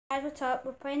Guys, what's up?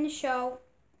 We're playing the show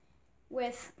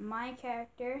with my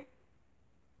character.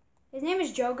 His name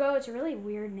is Jogo. It's a really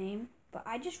weird name, but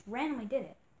I just randomly did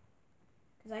it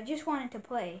because I just wanted to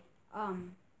play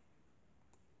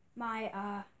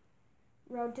my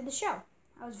Road to the Show.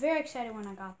 I was very excited when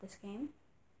I got this game,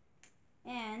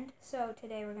 and so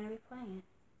today we're gonna be playing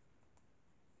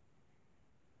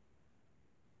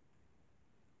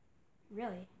it.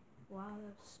 Really? Wow,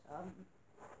 that's a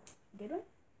good one.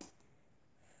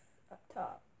 Up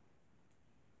top.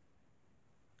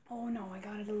 Oh no, I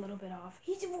got it a little bit off.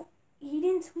 He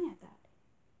didn't swing at that.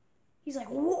 He's like,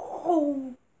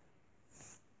 whoa!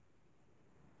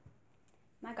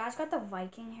 My guy's got the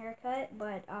Viking haircut,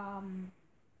 but I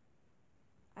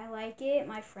like it.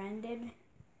 My friend did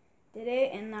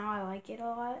it, and now I like it a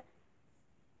lot.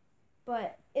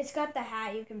 But it's got the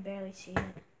hat, you can barely see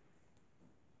it.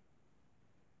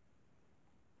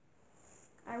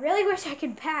 I really wish I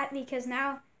could bat because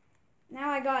now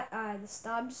I got the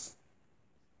stubs.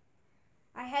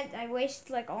 I wasted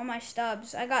like all my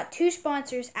stubs. I got two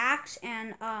sponsors, Axe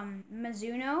and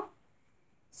Mizuno.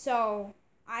 So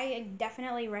I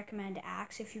definitely recommend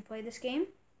Axe if you play this game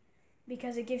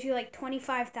because it gives you like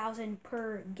 25,000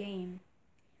 per game.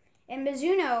 And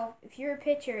Mizuno, if you're a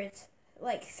pitcher, it's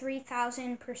like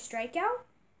 3,000 per strikeout.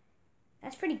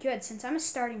 That's pretty good since I'm a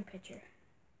starting pitcher.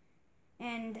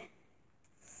 And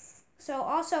so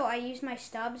also I used my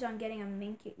stubs on getting a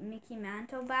Mickey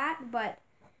Mantle bat, but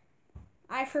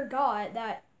I forgot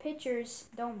that pitchers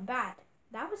don't bat.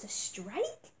 That was a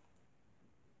strike?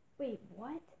 Wait,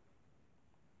 what?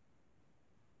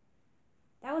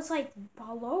 That was like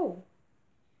below.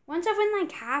 Once I went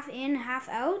like half in, half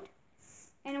out,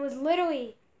 and it was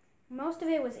literally, most of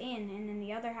it was in, and then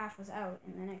the other half was out,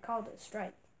 and then it called it a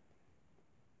strike.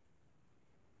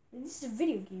 This is a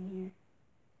video game here.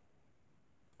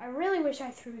 I really wish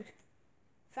I threw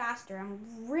faster.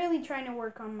 I'm really trying to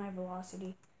work on my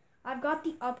velocity. I've got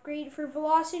the upgrade for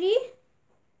velocity,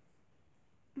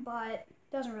 but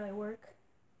it doesn't really work.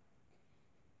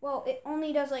 Well, it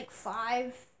only does like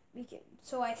 5.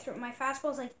 So my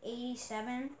fastball is like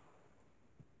 87.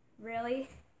 Really?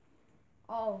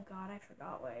 Oh God, I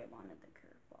forgot why I wanted the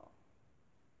curveball.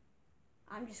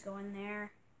 I'm just going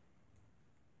there.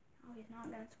 Oh, he's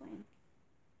not gonna swing.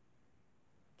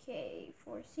 Okay,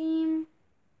 4 seam.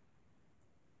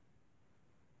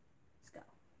 Let's go.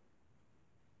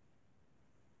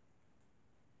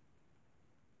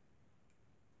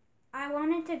 I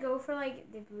wanted to go for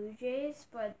like the Blue Jays,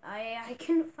 but I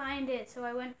couldn't find it, so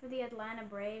I went for the Atlanta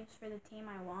Braves for the team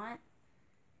I want.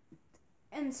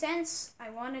 And since I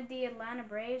wanted the Atlanta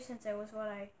Braves, since it was what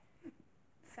I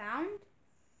found,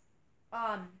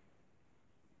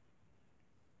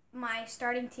 my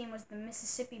starting team was the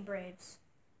Mississippi Braves.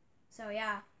 So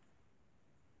yeah,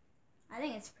 I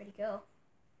think it's pretty cool.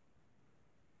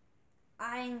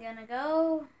 I'm gonna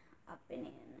go up and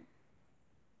in.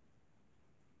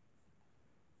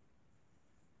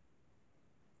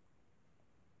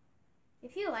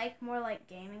 If you like more like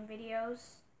gaming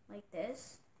videos like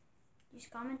this,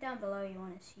 just comment down below you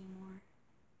want to see more.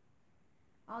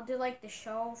 I'll do like the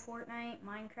show, Fortnite,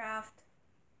 Minecraft.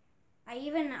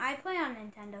 I play on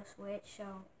Nintendo Switch,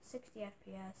 so 60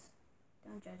 FPS.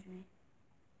 Don't judge me.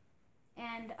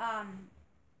 And I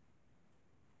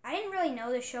didn't really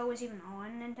know the show was even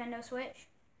on Nintendo Switch,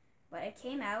 but it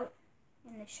came out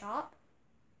in the shop.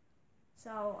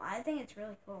 So I think it's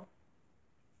really cool.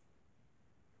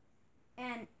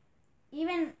 And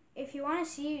even if you want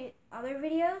to see other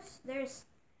videos,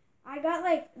 I got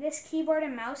like this keyboard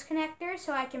and mouse connector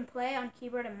so I can play on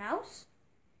keyboard and mouse.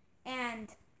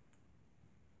 And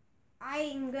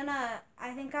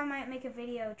I think I might make a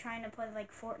video trying to play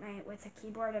like Fortnite with a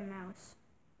keyboard and mouse.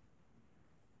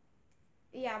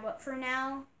 Yeah, but for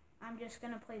now, I'm just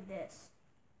gonna play this.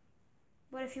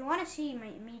 But if you want to see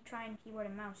me trying keyboard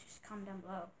and mouse, just comment down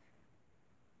below.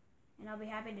 And I'll be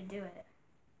happy to do it.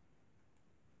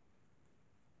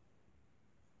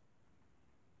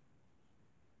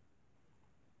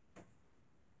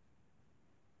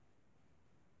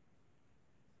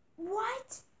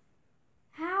 What?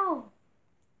 How?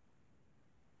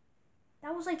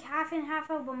 That was like half in,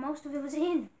 half out, but most of it was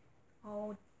in.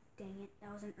 Oh, dang it.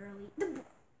 That was an early.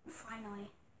 Finally.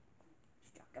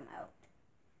 Struck him out.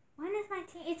 When is my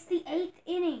team? It's the 8th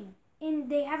inning,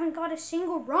 and they haven't got a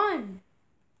single run.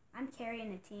 I'm carrying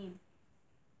the team.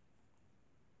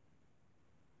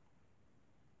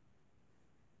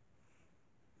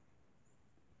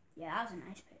 Yeah, that was a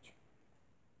nice pitch.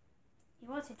 He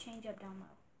wants to change up down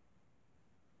low.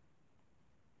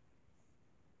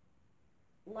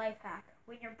 Life hack.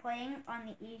 When you're playing on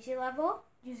the easy level,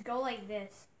 just go like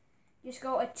this. Just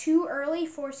go a too early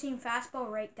four-seam fastball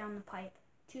right down the pipe.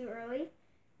 Too early.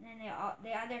 And then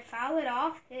they either foul it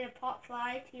off, hit a pop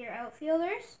fly to your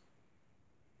outfielders,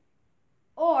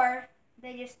 or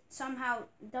they just somehow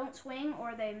don't swing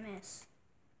or they miss.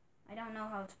 I don't know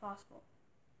how it's possible.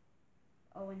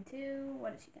 0-2.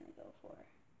 What is he going to go for?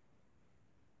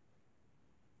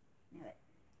 Knew it.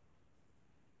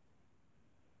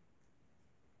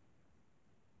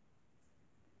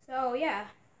 So, yeah.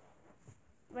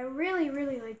 I really,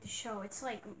 really like the show. It's,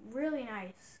 like, really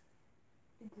nice.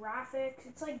 The graphics,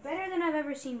 it's, like, better than I've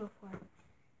ever seen before.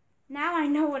 Now I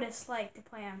know what it's like to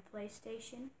play on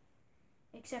PlayStation.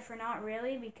 Except for not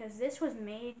really, because this was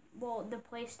made, well, the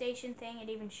PlayStation thing, it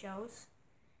even shows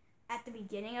at the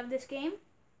beginning of this game.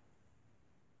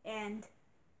 And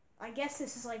I guess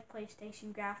this is like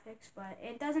PlayStation graphics, but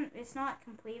it's not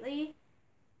completely,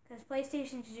 because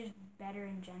PlayStation is just better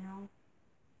in general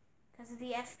because of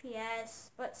the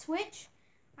FPS. But Switch,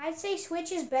 I'd say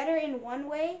Switch is better in one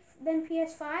way than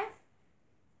PS5.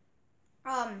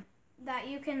 That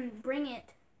you can bring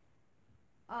it,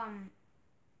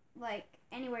 like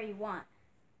anywhere you want,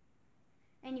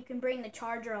 and you can bring the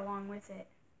charger along with it.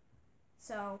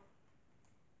 So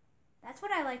that's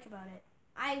what I like about it.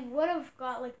 I would have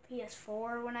got like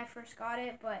PS4 when I first got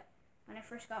it, but when I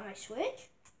first got my Switch,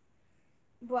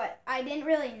 but I didn't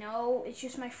really know. It's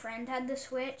just my friend had the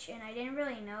Switch, and I didn't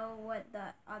really know what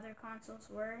the other consoles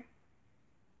were.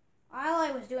 All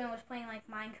I was doing was playing like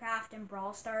Minecraft and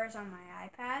Brawl Stars on my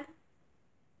iPad,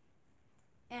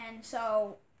 and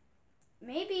so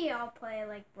maybe I'll play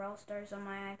like Brawl Stars on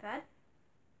my iPad.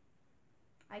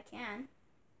 I can,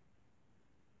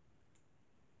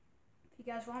 if you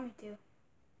guys want me to.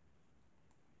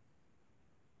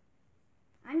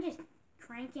 I'm just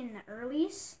cranking the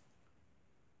earlies.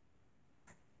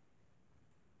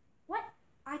 What?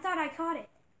 I thought I caught it.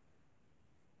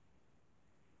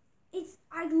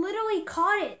 I literally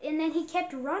caught it, and then he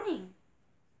kept running.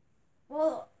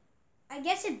 Well, I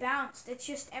guess it bounced. It's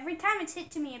just every time it's hit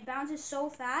to me, it bounces so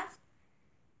fast.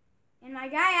 And my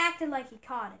guy acted like he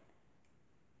caught it.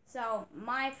 So,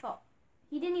 my fault.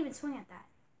 He didn't even swing at that.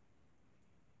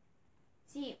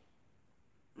 See,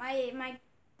 my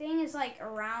thing is like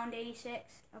around 86.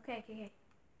 Okay.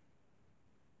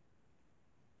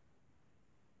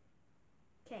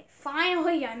 Okay,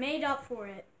 finally I made up for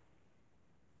it.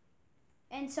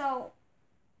 And so,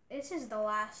 this is the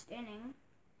last inning.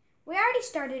 We already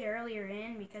started earlier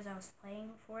in because I was playing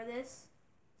before this.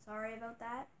 Sorry about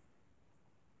that.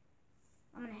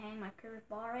 I'm going to hang my curved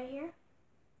ball right here.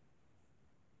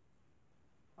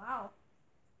 Wow.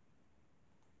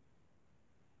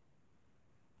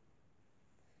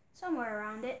 Somewhere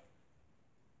around it.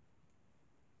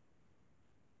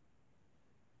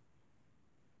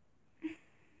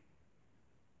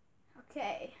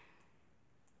 Okay.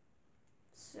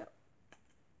 So,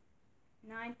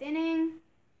 9th inning.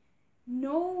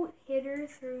 No hitter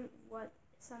through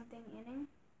something inning.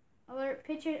 Alert,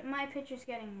 my pitcher's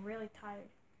getting really tired.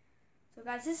 So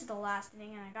guys, this is the last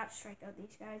inning, and I got to strike out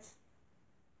these guys.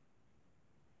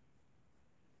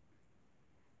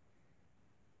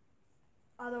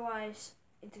 Otherwise,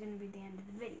 it's going to be the end of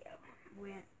the video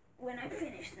when I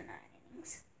finish the 9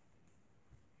 innings.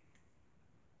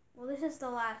 Well, this is the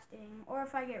last inning, or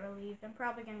if I get relieved. I'm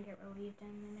probably going to get relieved in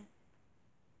a minute.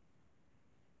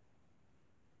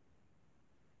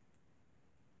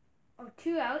 Oh,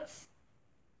 2 outs.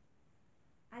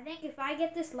 I think if I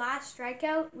get this last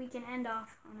strikeout, we can end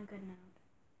off on a good note.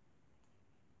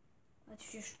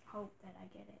 Let's just hope that I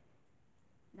get it.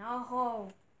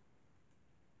 No.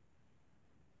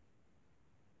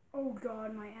 Oh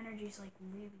God, my energy's like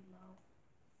really low.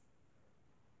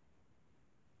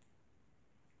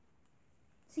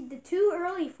 See, the too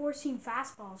early four-seam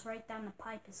fastballs right down the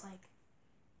pipe is like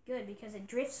good because it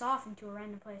drifts off into a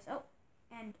random place. Oh,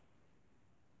 and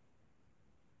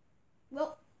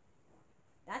well,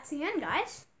 that's the end,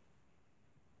 guys.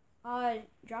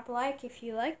 Drop a like if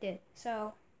you liked it.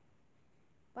 So,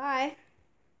 bye.